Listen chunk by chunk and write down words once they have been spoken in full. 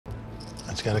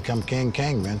It's got to come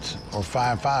king-king, Vince, or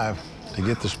 5-5 to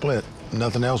get the split.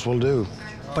 Nothing else will do.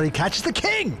 But he catches the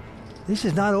king. This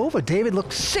is not over. David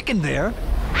looks sickened there.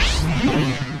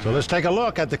 So let's take a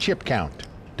look at the chip count.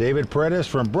 David Paredes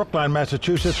from Brookline,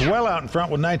 Massachusetts, well out in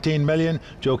front with 19 million.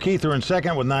 Joe Keither in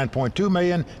second with 9.2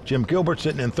 million. Jim Gilbert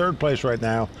sitting in third place right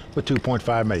now with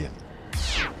 2.5 million.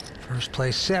 First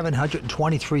place,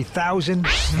 723,000.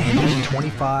 And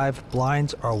 25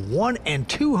 blinds are 1 and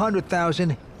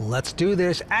 200,000. Let's do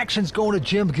this. Action's going to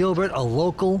Jim Gilbert, a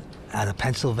local out of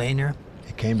Pennsylvania.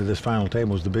 He came to this final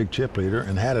table as the big chip leader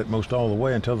and had it most all the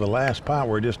way until the last pot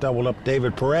where he just doubled up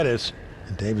David Paredes.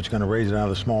 And David's going to raise it out of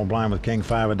the small blind with king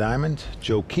 5 of diamonds.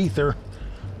 Joe Keither,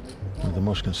 one of the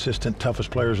most consistent, toughest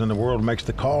players in the world, makes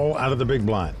the call out of the big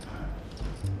blind.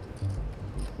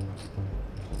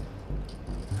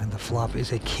 And the flop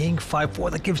is a king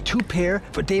 5-4 that gives 2 pair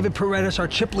for David Paredes, our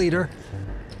chip leader.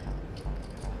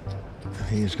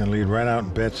 He's going to lead right out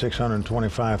and bet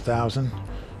 625,000.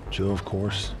 Joe, of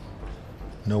course,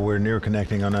 nowhere near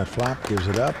connecting on that flop, gives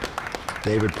it up.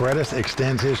 David Paredes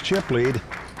extends his chip lead.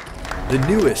 The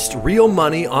newest real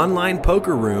money online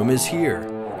poker room is here,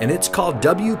 and it's called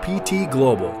WPT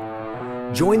Global.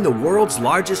 Join the world's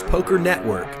largest poker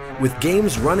network with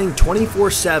games running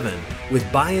 24/7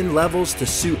 with buy-in levels to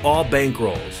suit all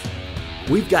bankrolls.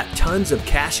 We've got tons of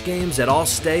cash games at all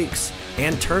stakes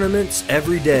and tournaments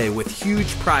every day with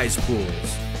huge prize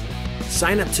pools.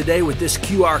 Sign up today with this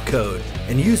QR code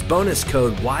and use bonus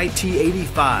code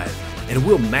YT85 and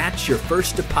we'll match your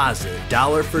first deposit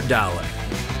dollar for dollar.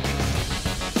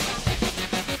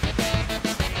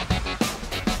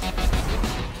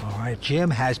 Jim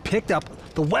has picked up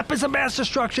the weapons of mass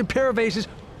destruction, pair of aces.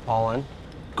 All in.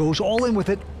 Goes all in with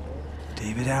it.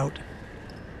 David out.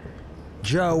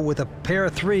 Joe with a pair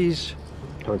of 3s.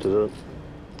 How much is it?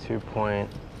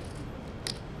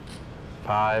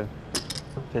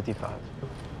 2.555.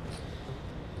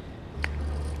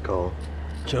 Call.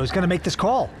 Joe's going to make this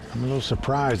call. I'm a little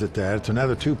surprised at that. It's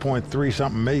another 2.3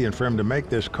 something million for him to make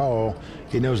this call.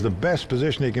 He knows the best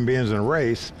position he can be in is in a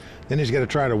race. Then he's got to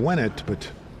try to win it, but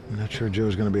I'm not sure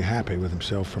Joe's going to be happy with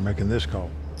himself for making this call.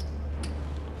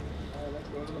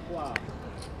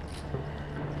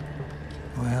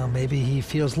 Well, maybe he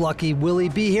feels lucky. Will he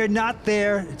be here? Not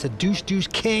there. It's a deuce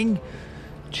king.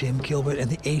 Jim Gilbert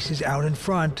and the aces out in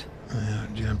front. Yeah,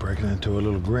 Jim breaking into a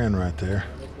little grin right there,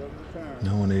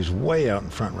 knowing he's way out in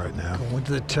front right now. Going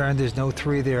to the turn, there's no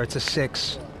 3 there. It's a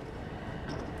 6.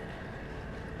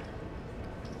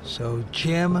 So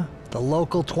Jim, the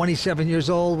local, 27 years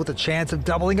old, with a chance of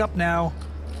doubling up now.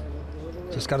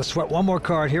 Just got to sweat one more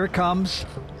card. Here it comes.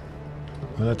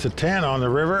 Well, it's a 10 on the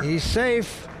river. He's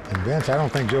safe. And Vince, I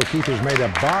don't think Joe Keither's made a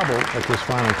bobble at this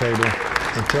final table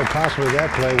until possibly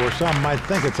that play where some might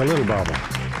think it's a little bobble,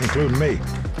 including me.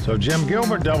 So Jim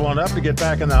Gilbert doubling up to get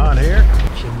back in the hunt here.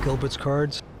 Jim Gilbert's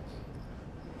cards.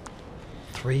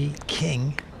 3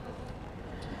 king.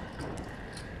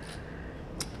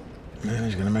 Man,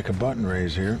 he's going to make a button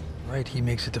raise here. Right, he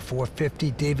makes it to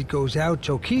 450. David goes out.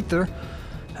 Joe Keither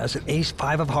has an ace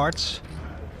 5 of hearts.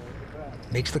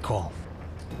 Makes the call.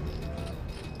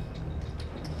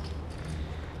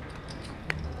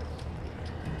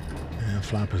 And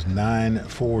flop is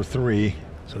 9-4-3.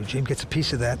 So Jim gets a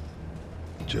piece of that.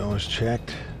 Joe is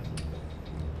checked.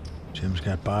 Jim's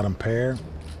got bottom pair.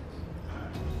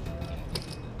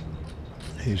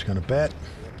 He's going to bet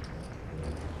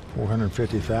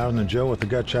 450,000, and Joe with the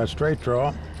gut shot straight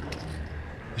draw.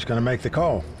 He's going to make the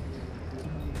call.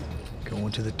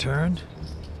 Going to the turn.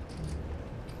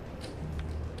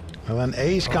 Well, an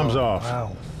ace comes off.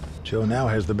 Wow. Joe now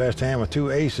has the best hand with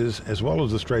 2 aces, as well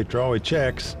as the straight draw. He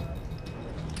checks.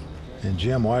 And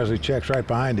Jim wisely checks right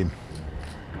behind him.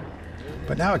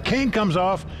 But now a king comes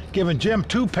off, giving Jim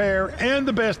 2 pair and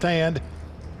the best hand.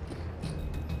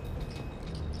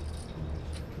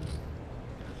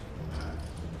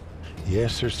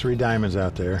 Yes, there's 3 diamonds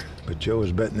out there, but Joe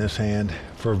is betting this hand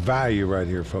for value right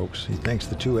here, folks. He thinks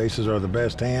the 2 aces are the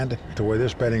best hand, the way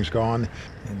this betting's gone.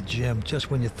 And Jim,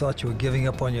 just when you thought you were giving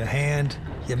up on your hand,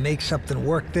 you make something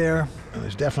work there. Well,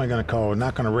 he's definitely going to call.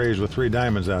 Not going to raise with 3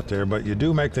 diamonds out there, but you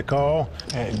do make the call.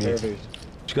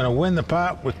 He's going to win the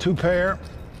pot with 2 pair.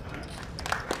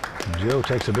 And Joe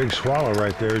takes a big swallow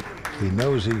right there. He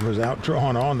knows he was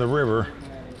outdrawn on the river.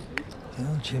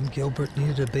 Well, Jim Gilbert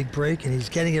needed a big break, and he's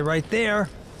getting it right there.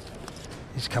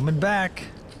 He's coming back.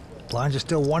 Blinds are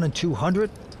still 1 and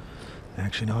 200.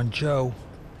 Action on Joe.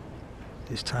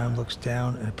 This time looks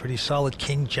down at a pretty solid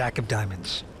king, jack of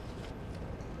diamonds.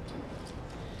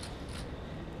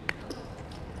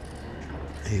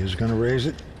 He is going to raise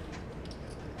it.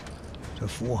 to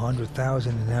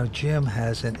 400,000, and now Jim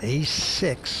has an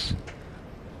ace-6,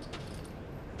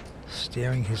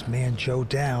 staring his man Joe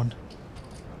down.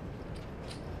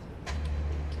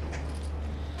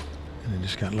 And he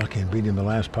just got lucky and beat him the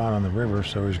last pot on the river,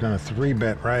 so he's going to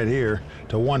 3-bet right here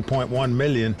to 1.1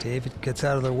 million. David gets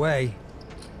out of the way.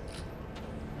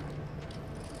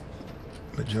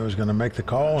 But Joe's going to make the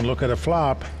call and look at a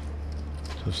flop.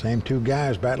 So same two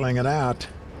guys battling it out.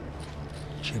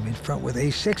 Jim in front with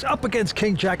ace-6, up against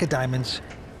king jack of diamonds.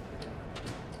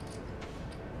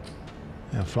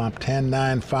 Now flop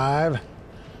 10-9-5.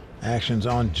 Action's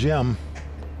on Jim.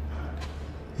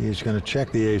 He's going to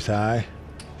check the ace high.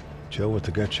 Joe with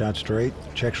the gut shot straight.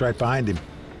 Checks right behind him.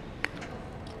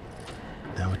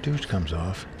 Now a deuce comes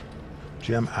off.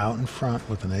 Jim out in front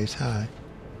with an ace high.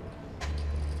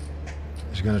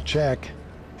 He's going to check.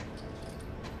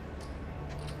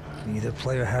 Neither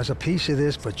player has a piece of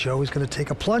this, but Joe is going to take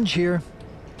a plunge here.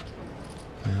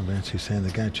 Well, Vince's saying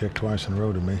the guy checked twice in a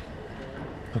row to me.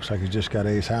 Looks like he's just got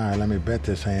ace high. Let me bet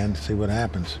this hand, see what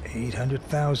happens.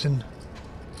 800,000.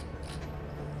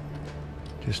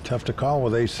 Just tough to call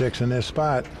with ace-6 in this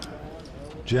spot.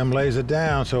 Jim lays it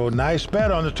down, so nice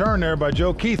bet on the turn there by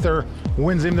Joe Keither.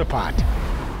 Wins him the pot.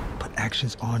 But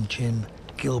action's on Jim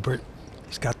Gilbert.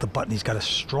 He's got the button. He's got a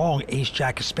strong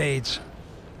ace-jack of spades.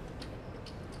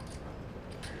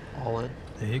 All in.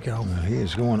 There you go. Well, he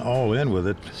is going all in with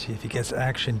it. See if he gets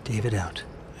action. David out.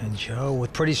 And Joe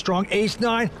with pretty strong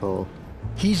ace-9. Call.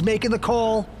 He's making the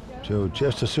call. Joe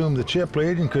just assumed the chip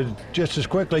lead and could just as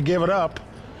quickly give it up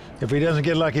if he doesn't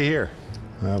get lucky here.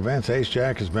 Well, Vince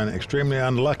ace-jack has been extremely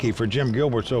unlucky for Jim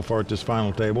Gilbert so far at this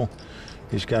final table.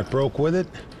 He's got broke with it,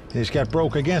 and he's got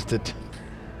broke against it.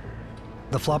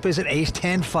 The flop is an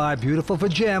ace-10-5. Beautiful for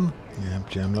Jim. Yep,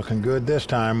 Jim looking good this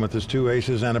time with his two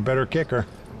aces and a better kicker.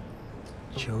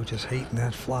 Joe just hating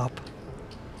that flop.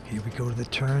 Here we go to the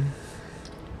turn.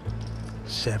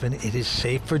 7. It is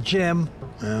safe for Jim.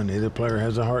 Well, neither player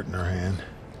has a heart in their hand.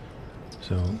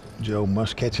 So Joe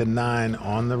must catch a 9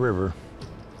 on the river.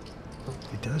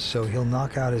 If he does so, he'll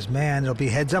knock out his man. It'll be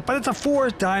heads up, but it's a 4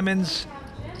 diamonds.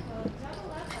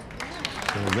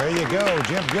 So there you go.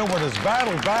 Jim Gilbert has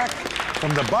battled back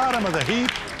from the bottom of the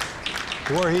heap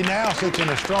to where he now sits in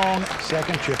a strong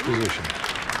second chip position.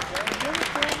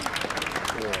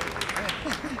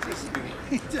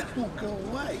 That won't go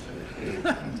away.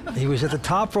 He was at the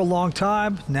top for a long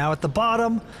time, now at the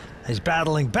bottom. He's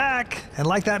battling back, and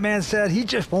like that man said, he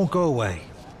just won't go away.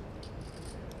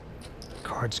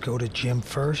 Cards go to Jim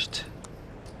first.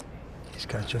 He's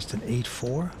got just an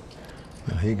 8-4.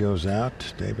 Well, he goes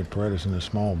out. David Paredes in a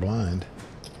small blind.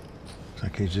 Looks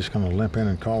like he's just going to limp in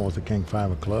and call with the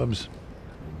king-5 of clubs.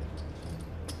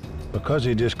 Because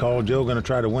he just called, Joe going to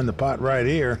try to win the pot right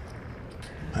here.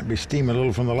 Might be steaming a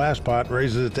little from the last pot.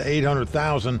 Raises it to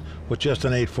 800,000 with just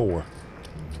an 8-4.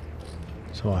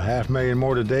 So a $500,000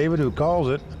 more to David, who calls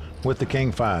it with the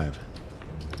king-5.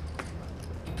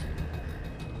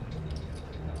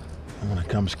 And when it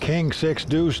comes king-6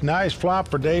 deuce, nice flop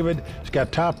for David. He's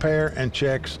got top pair and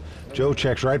checks. Joe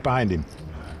checks right behind him.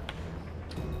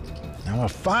 Now a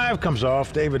 5 comes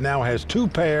off. David now has 2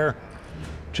 pair.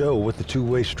 Joe with the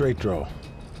two-way straight draw.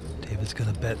 David's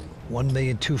gonna bet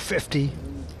 $1,250,000.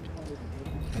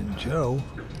 And Joe,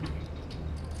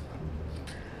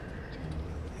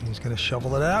 he's gonna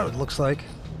shovel it out, it looks like.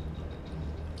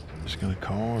 Is he going to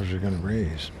call or is he going to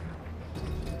raise?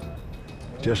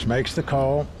 Just makes the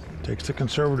call. Takes the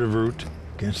conservative route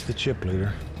against the chip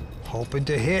leader. Hoping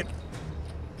to hit.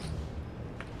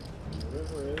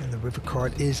 And the river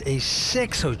card is a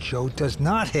 6, so Joe does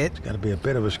not hit. Got to be a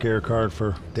bit of a scare card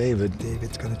for David.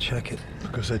 David's gonna check it.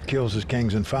 Because that kills his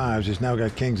kings and 5s. He's now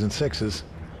got kings and 6s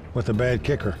with a bad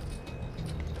kicker.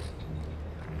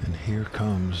 And here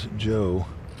comes Joe.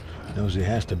 Knows he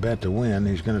has to bet to win.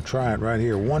 He's going to try it right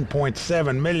here.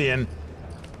 1.7 million.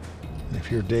 And if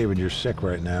you're David, you're sick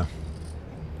right now.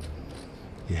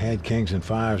 You had kings and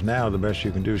 5s. Now the best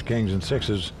you can do is kings and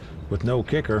 6s with no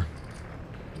kicker.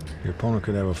 Your opponent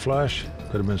could have a flush.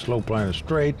 Could have been slow playing a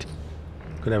straight.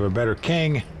 Could have a better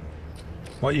king.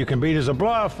 What you can beat is a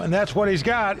bluff, and that's what he's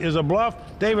got, is a bluff.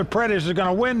 David Paredes is going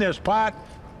to win this pot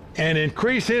and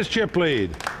increase his chip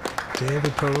lead.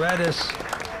 David Paredes.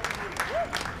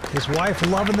 His wife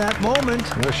loving that moment.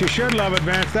 Well, she should love it,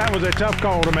 Vance. That was a tough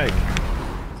call to make.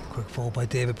 Quick fold by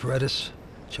David Paredes.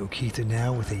 Joe Keither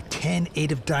now with a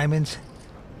 10-8 of diamonds.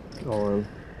 All in.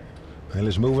 Well,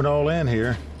 he's moving all in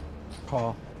here.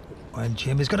 Call. And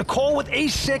Jim is gonna call with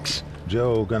ace-6.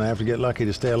 Joe going to have to get lucky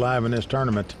to stay alive in this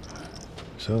tournament.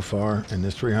 So far in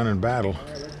this 300 battle,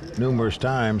 numerous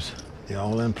times, the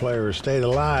all-in player has stayed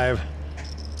alive.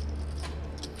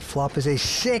 flop is a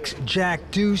 6 jack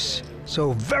deuce,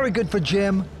 so very good for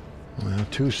Jim. Well,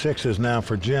 2 6s now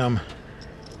for Jim.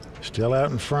 Still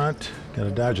out in front. Got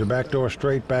to dodge a backdoor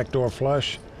straight, backdoor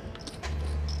flush.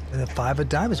 And a 5 of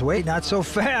diamonds. Wait, not so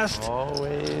fast.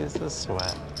 Always a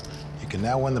sweat. You can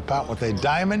now win the pot with a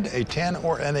diamond, a 10,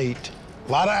 or an 8.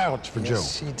 A lot of outs for Joe.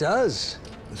 Yes, he does.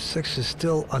 The 6 is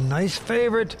still a nice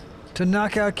favorite to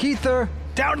knock out Keither.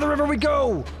 Down the river we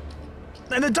go.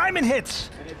 And the diamond hits.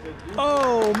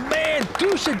 Oh, man.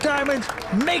 Deuce of diamonds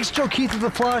makes Joe Keither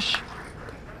the flush.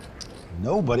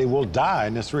 Nobody will die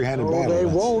in this three-handed battle. They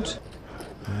won't.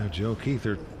 Joe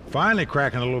Keither finally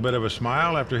cracking a little bit of a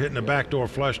smile after hitting a backdoor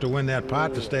flush to win that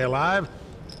pot to stay alive.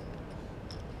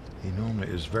 He normally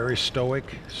is very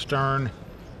stoic, stern,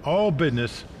 all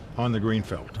business on the green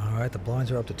felt. All right, the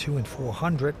blinds are up to 2 and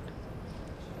 400.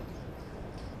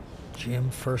 Jim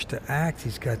first to act.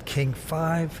 He's got king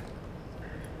 5,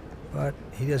 but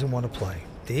he doesn't want to play.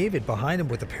 David behind him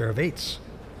with a pair of 8s.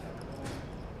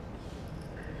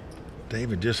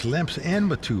 David just limps in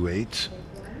with 2 8s.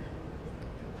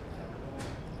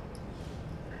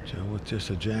 Joe with just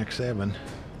a jack 7.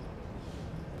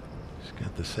 He's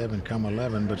got the 7 come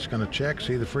 11, but it's going to check,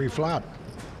 see the free flop.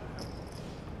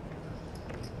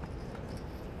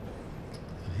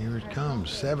 And here it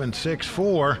comes, 7 6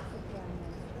 4.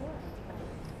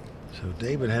 So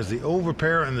David has the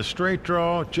overpair and the straight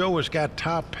draw. Joe has got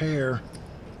top pair.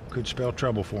 Could spell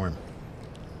trouble for him.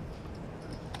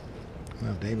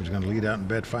 Well, David's going to lead out and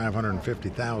bet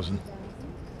 550,000.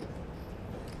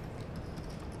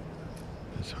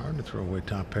 It's hard to throw away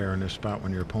top pair in this spot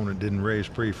when your opponent didn't raise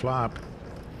pre-flop.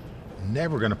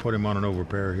 Never going to put him on an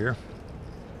overpair here.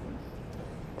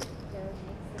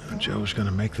 Joe's going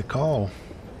to make the call.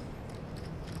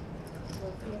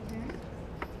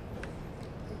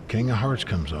 King of hearts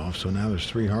comes off, so now there's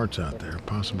 3 hearts out there.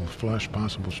 Possible flush,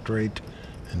 possible straight,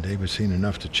 and David's seen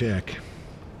enough to check.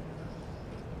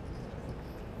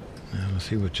 Now let's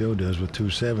see what Joe does with 2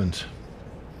 7s.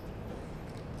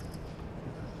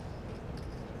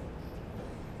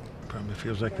 Probably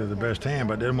feels like they're the best hand,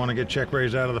 but didn't want to get check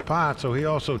raised out of the pot, so he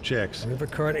also checks. River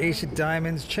card, ace of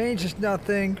diamonds, changes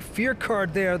nothing. Fear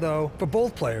card there, though, for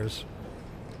both players.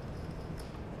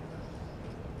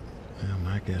 Well,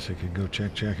 my guess it could go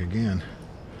check, check again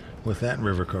with that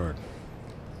river card.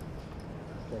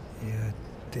 Yeah,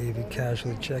 David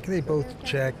casually checking. They both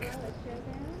check.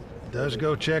 Does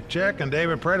go check, check, and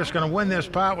David Paredes going to win this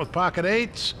pot with pocket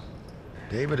 8s.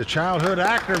 David, a childhood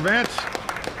actor, Vince.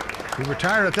 He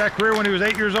retired at that career when he was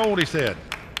 8 years old, he said.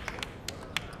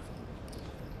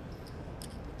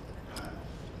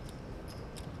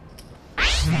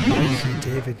 See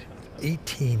David,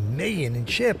 18 million in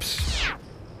chips.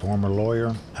 Former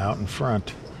lawyer out in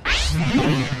front.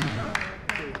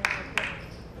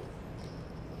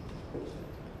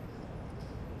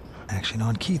 Action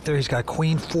on Keither. He's got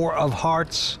queen 4 of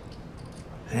hearts.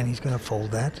 And he's going to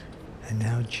fold that. And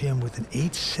now Jim with an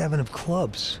 8-7 of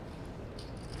clubs.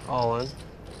 All in.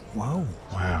 Whoa.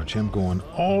 Wow, Jim going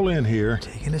all in here.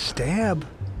 Taking a stab.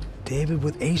 David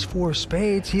with ace 4 of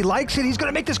spades. He likes it. He's going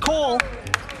to make this call.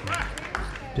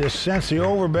 Just sensed the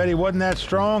overbet. He wasn't that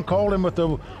strong. Called him with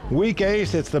the weak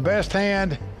ace. It's the best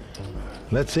hand.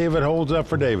 Let's see if it holds up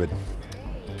for David.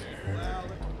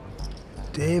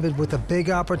 David with a big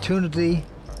opportunity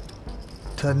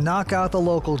to knock out the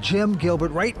local Jim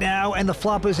Gilbert right now, and the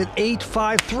flop is at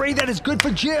 8-5-3. That is good for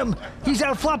Jim. He's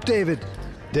out flopped, David.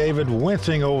 David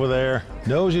wincing over there.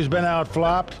 Knows he's been out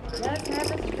flopped. Let's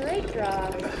have a straight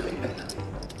draw.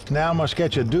 Now must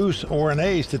catch a deuce or an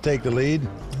ace to take the lead.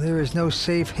 There is no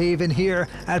safe haven here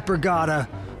at Borgata.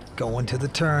 Going to the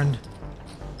turn.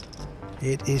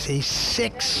 It is a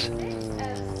 6.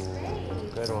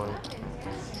 Good one.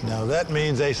 Now that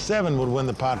means a 7 would win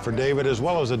the pot for David, as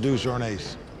well as a deuce or an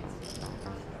ace.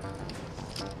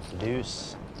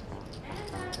 Deuce.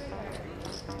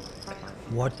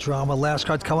 What drama? Last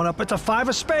card coming up. It's a 5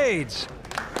 of spades.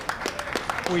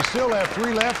 We still have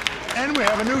 3 left, and we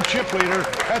have a new chip leader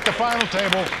at the final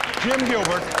table. Jim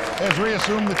Gilbert has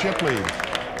reassumed the chip lead.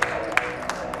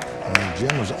 And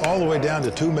Jim was all the way down to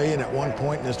 $2 million at one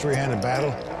point in this three-handed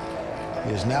battle.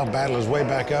 He has now battled his way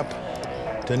back up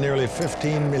to nearly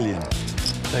 $15 million.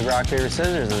 Big rock, paper,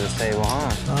 scissors in this table,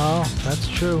 huh? Oh, that's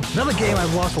true. Another game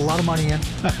I've lost a lot of money in.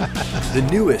 The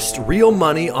newest real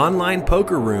money online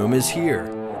poker room is here,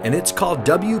 and it's called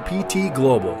WPT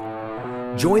Global.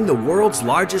 Join the world's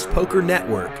largest poker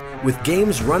network with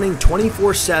games running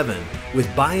 24/7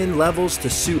 with buy-in levels to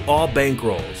suit all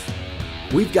bankrolls.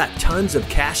 We've got tons of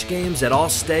cash games at all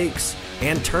stakes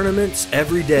and tournaments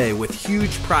every day with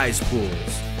huge prize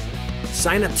pools.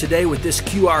 Sign up today with this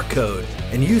QR code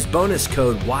and use bonus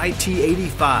code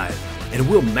YT85 and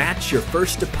we'll match your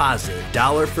first deposit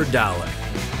dollar for dollar.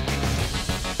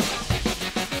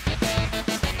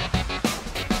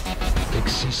 Big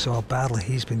seesaw battle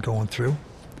he's been going through.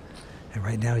 And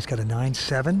right now he's got a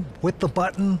 9-7 with the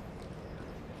button.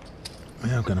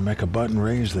 Yeah, I'm going to make a button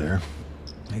raise there.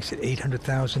 Makes it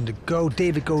 800,000 to go.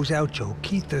 David goes out. Joe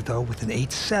Keither, though, with an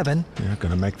 8-7. Yeah,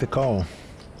 going to make the call.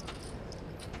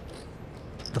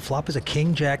 The flop is a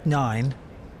king, jack, 9.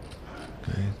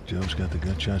 Okay, Joe's got the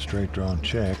gut shot, straight draw, and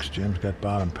checks. Jim's got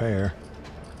bottom pair.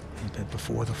 He bet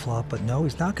before the flop, but no,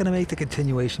 he's not going to make the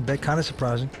continuation bet. Kind of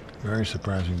surprising. Very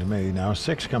surprising to me. Now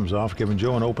 6 comes off, giving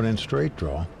Joe an open-end straight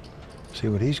draw. See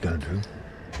what he's going to do.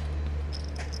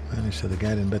 And he said the guy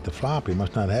didn't bet the flop. He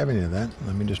must not have any of that.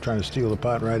 Let me just try to steal the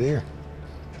pot right here.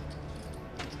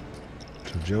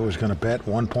 So Joe is going to bet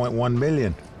 1.1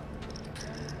 million.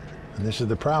 And this is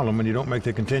the problem. When you don't make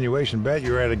the continuation bet,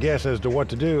 you're at a guess as to what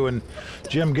to do. And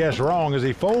Jim guessed wrong as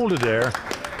he folded there.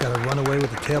 Got to run away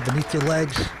with the tail beneath your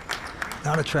legs.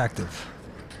 Not attractive.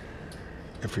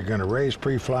 If you're going to raise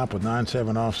pre-flop with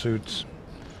 9-7 offsuits,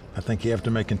 I think you have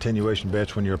to make continuation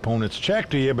bets when your opponents check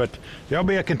to you, but there'll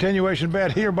be a continuation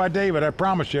bet here by David, I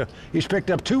promise you. He's picked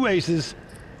up 2 aces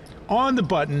on the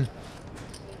button.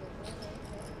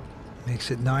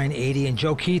 Makes it 980, and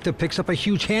Joe Keither picks up a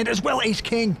huge hand as well,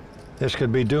 ace-king. This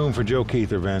could be doomed for Joe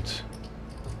Keither, Vince.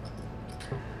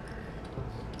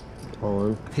 All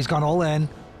in. He's gone all in.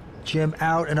 Jim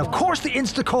out, and of course the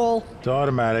insta-call. It's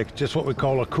automatic, just what we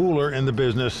call a cooler in the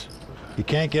business. You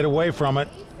can't get away from it.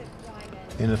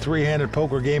 In a 3-handed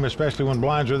poker game, especially when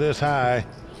blinds are this high.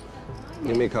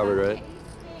 Give me covered, right?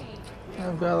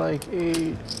 I've got like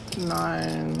 8,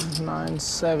 9, 9,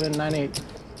 7, 9, 8.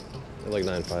 I like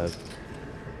 9-5.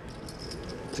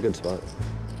 It's a good spot.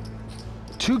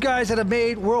 2 guys that have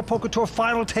made World Poker Tour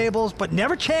final tables, but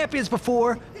never champions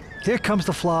before. Here comes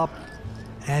the flop,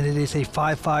 and it is a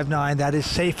 5-5-9. That is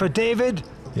safe for David.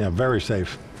 Yeah, very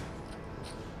safe.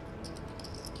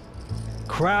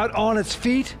 Crowd on its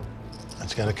feet.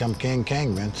 It's got to come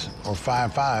king-king, Vince, or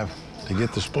 5-5 to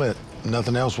get the split.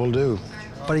 Nothing else will do.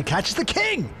 But he catches the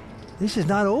king. This is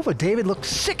not over. David looks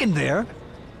sickened there.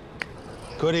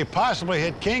 Could he possibly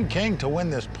hit king-king to win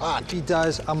this pot? If he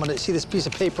does, I'm going to see this piece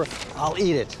of paper. I'll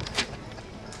eat it.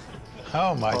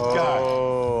 Oh, my God.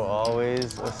 Oh,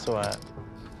 always a sweat.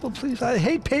 Well, please, I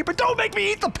hate paper. Don't make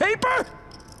me eat the paper.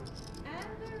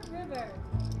 And the river.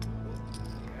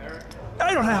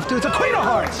 I don't have to. It's a queen of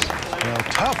hearts. Well,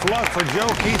 tough luck for Joe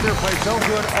Keither. Played so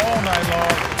good all night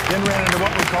long. Then ran into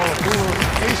what we call a cooler.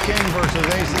 Ace-king versus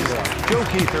aces. Joe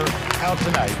Keither out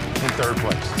tonight in 3rd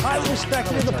place. Highly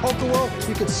respected in the poker world.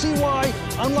 You can see why.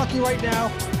 Unlucky right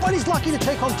now, but he's lucky to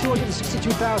take home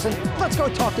 $262,000. Let's go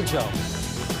talk to Joe.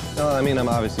 No, I mean, I'm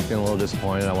obviously feeling a little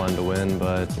disappointed. I wanted to win,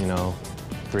 but, you know,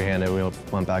 3-handed, we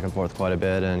went back and forth quite a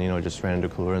bit and, you know, just ran into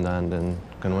cooler in the end and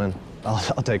couldn't win.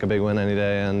 I'll take a big win any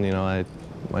day, and, you know, I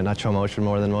might not show emotion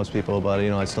more than most people, but, you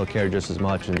know, I still care just as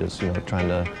much and just, you know, trying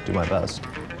to do my best.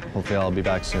 Hopefully I'll be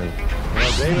back soon.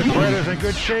 Well, David Paredes in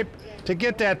good shape to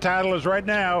get that title as right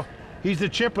now. He's the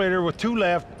chip leader with 2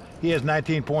 left. He has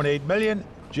 19.8 million.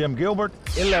 Jim Gilbert,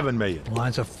 11 million.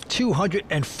 Lines of 200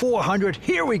 and 400.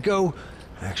 Here we go.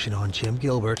 Action on Jim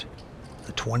Gilbert,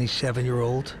 the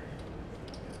 27-year-old.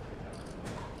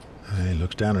 He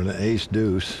looks down at an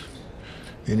ace-deuce.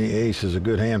 Any ace is a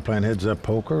good hand playing heads-up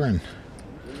poker, and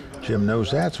Jim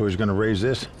knows that, so he's going to raise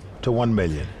this to 1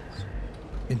 million.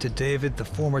 Into David, the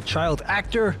former child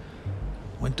actor.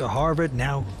 Went to Harvard,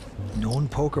 now known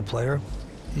poker player.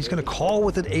 He's going to call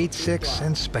with an 8-6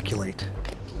 and speculate.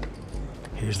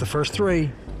 Here's the first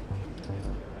 3.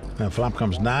 Now flop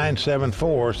comes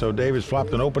 9-7-4, so David's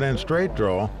flopped an open-end straight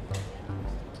draw.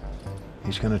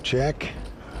 He's going to check,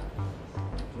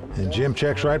 and Jim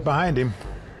checks right behind him.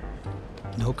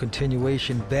 No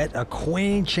continuation bet. A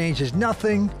queen changes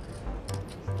nothing.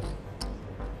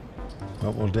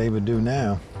 What will David do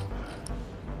now?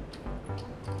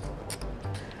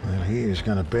 Well, he is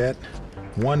going to bet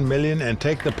 1 million and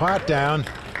take the pot down.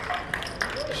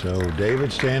 So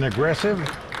David staying aggressive.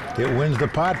 It wins the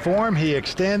pot for him. He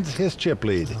extends his chip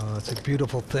lead. Oh, it's a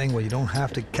beautiful thing where you don't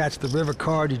have to catch the river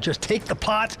card. You just take the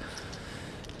pot,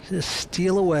 just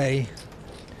steal away.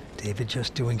 David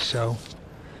just doing so.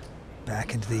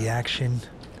 Back into the action.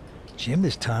 Jim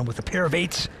this time with a pair of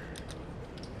 8s.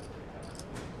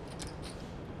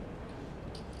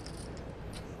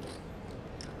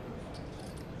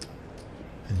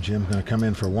 And Jim's going to come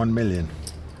in for 1 million.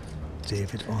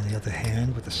 David, on the other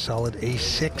hand, with a solid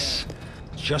ace-6.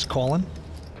 Just calling.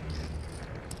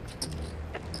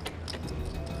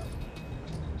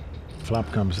 Flop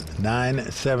comes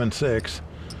 9-7-6.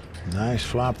 Nice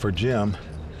flop for Jim.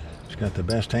 He's got the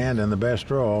best hand and the best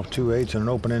draw. 2 8s and an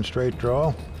open-end straight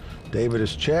draw. David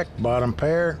is checked, bottom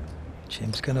pair.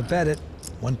 Jim's gonna bet it.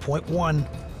 1.1.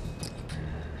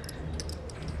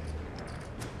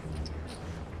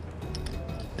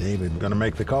 David gonna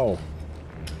make the call.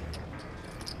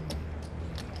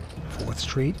 4th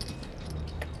Street.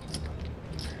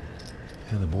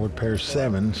 And the board pairs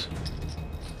 7s.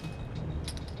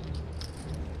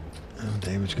 And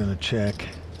David's gonna check.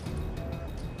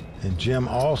 And Jim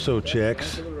also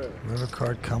checks. River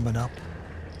card coming up.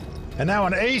 And now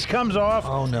an ace comes off,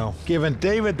 Oh no. giving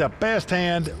David the best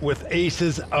hand with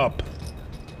aces up.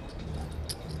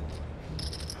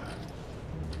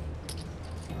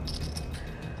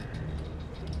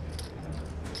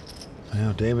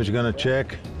 Now David's gonna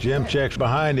check. Jim checks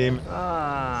behind him.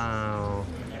 Oh.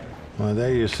 Well,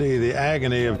 there you see the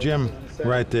agony of Jim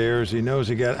right there as he knows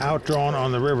he got outdrawn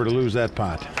on the river to lose that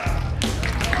pot.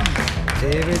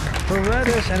 David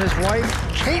Paredes and his wife,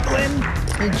 Caitlin,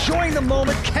 enjoying the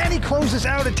moment. Can he close this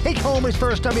out and take home his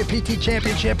first WPT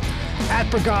championship at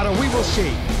Borgata? We will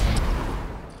see.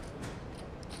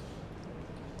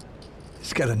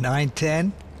 He's got a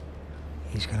 9-10.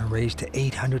 He's going to raise to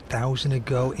 800,000 to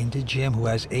go into Jim, who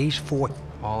has ace-4.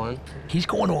 All in? He's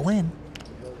going all in.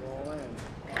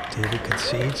 David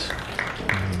concedes.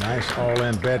 Nice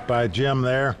all-in bet by Jim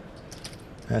there.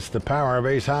 That's the power of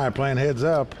ace-high playing heads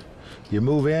up. You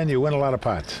move in, you win a lot of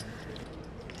pots.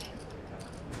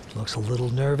 Looks a little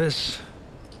nervous.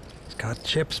 He's got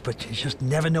chips, but you just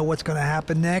never know what's going to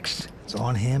happen next. It's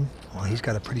on him. Well, he's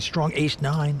got a pretty strong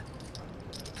ace-9.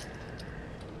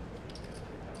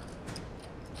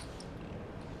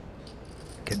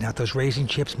 Getting out those raising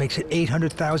chips makes it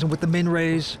 800,000 with the min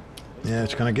raise. Yeah,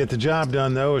 it's going to get the job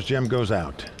done, though, as Jim goes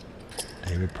out.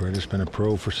 David Paredes been a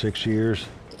pro for 6 years.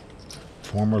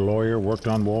 Former lawyer, worked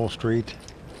on Wall Street.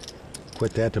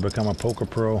 Quit that to become a poker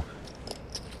pro.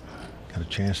 Got a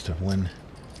chance to win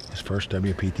his first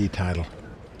WPT title.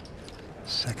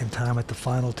 Second time at the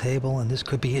final table, and this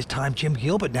could be his time. Jim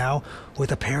Gilbert now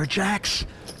with a pair of jacks.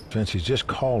 Since he's just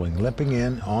calling, limping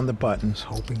in on the buttons.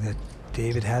 Hoping that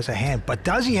David has a hand. But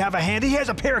does he have a hand? He has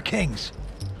a pair of kings.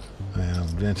 Well,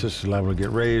 Vince, this is liable to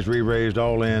get raised, re-raised,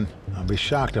 all in. I'll be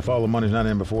shocked if all the money's not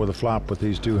in before the flop with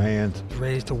these 2 hands.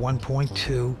 Raised to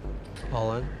 1.2.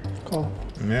 All in? Call.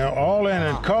 Yeah, all in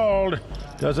and called.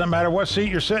 Doesn't matter what seat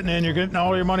you're sitting in, you're getting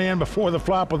all your money in before the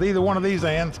flop with either one of these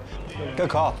hands. Good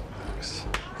call.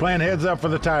 Playing heads up for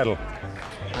the title.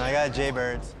 I got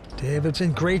Jaybirds. David's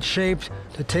in great shape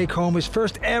to take home his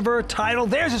first ever title.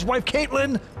 There's his wife,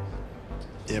 Caitlin.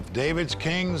 If David's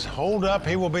kings hold up,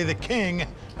 he will be the king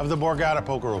of the Borgata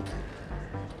Poker Open.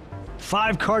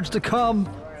 5 cards to come.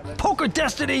 Poker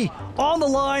destiny on the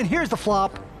line. Here's the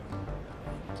flop.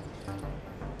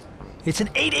 It's an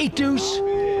 8-8 deuce.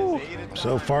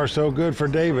 So far, so good for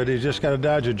David. He's just got to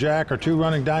dodge a jack or 2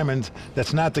 running diamonds.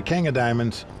 That's not the king of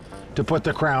diamonds to put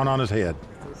the crown on his head.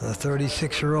 The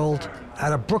 36-year-old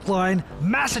out of Brookline,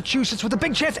 Massachusetts, with a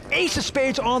big chance. Ace of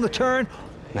spades on the turn.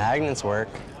 Magnets work.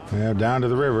 Well, down to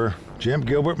the river. Jim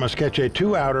Gilbert must catch a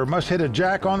 2-outer, must hit a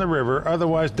jack on the river,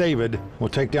 otherwise David will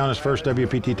take down his first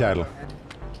WPT title.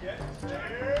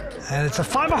 And it's a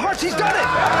 5 of hearts. He's done it. He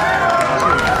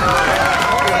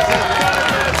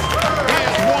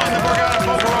has won the Borgata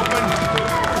Poker Open.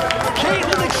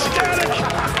 Caitlin ecstatic.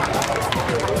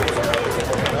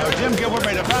 Jim Gilbert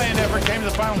made a valiant effort, came to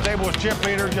the final table as chip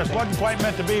leader, just wasn't quite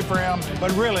meant to be for him,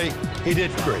 but really, he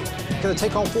did great. Going to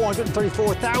take home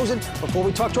 $434,000. Before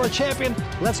we talk to our champion,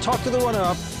 let's talk to the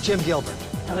runner-up, Jim Gilbert.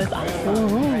 That was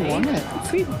awesome. Won it.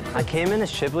 Sweet. I came in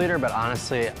as chip leader, but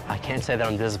honestly, I can't say that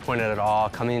I'm disappointed at all.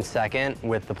 Coming in second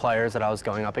with the players that I was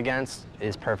going up against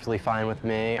is perfectly fine with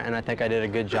me, and I think I did a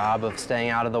good job of staying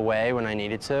out of the way when I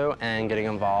needed to and getting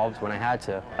involved when I had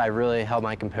to. I really held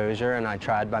my composure, and I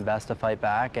tried my best to fight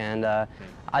back, and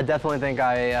I definitely think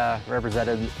I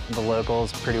represented the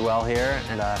locals pretty well here,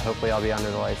 and hopefully I'll be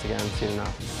under the lights again soon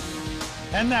enough.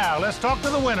 And now, let's talk to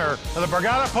the winner of the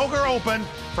Borgata Poker Open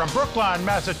from Brookline,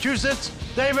 Massachusetts,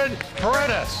 David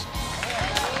Paredes.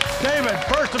 David,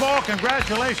 first of all,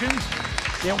 congratulations.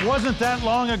 It wasn't that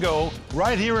long ago,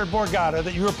 right here at Borgata,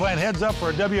 that you were playing heads up for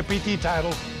a WPT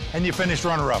title, and you finished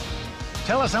runner-up.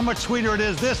 Tell us how much sweeter it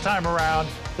is this time around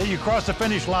that you crossed the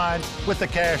finish line with the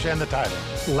cash and the title.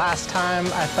 Last time,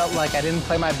 I felt like I didn't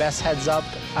play my best heads up.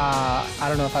 I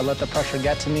don't know if I let the pressure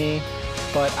get to me,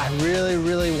 but I really,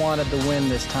 really wanted to win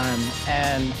this time.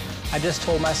 And I just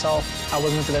told myself I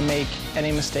wasn't gonna make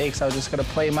any mistakes. I was just gonna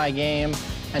play my game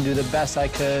and do the best I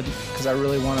could because I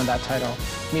really wanted that title.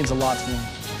 It means a lot to me.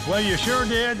 Well, you sure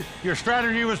did. Your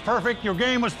strategy was perfect, your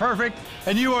game was perfect,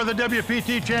 and you are the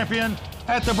WPT champion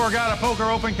at the Borgata Poker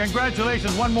Open.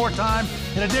 Congratulations one more time.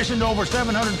 In addition to over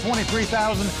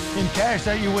 $723,000 in cash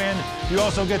that you win, you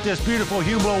also get this beautiful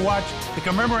Hublot watch to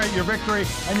commemorate your victory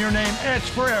and your name etched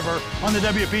forever on the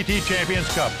WPT Champions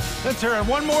Cup. Let's hear it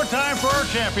one more time for our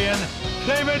champion,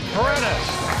 David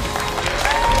Paredes.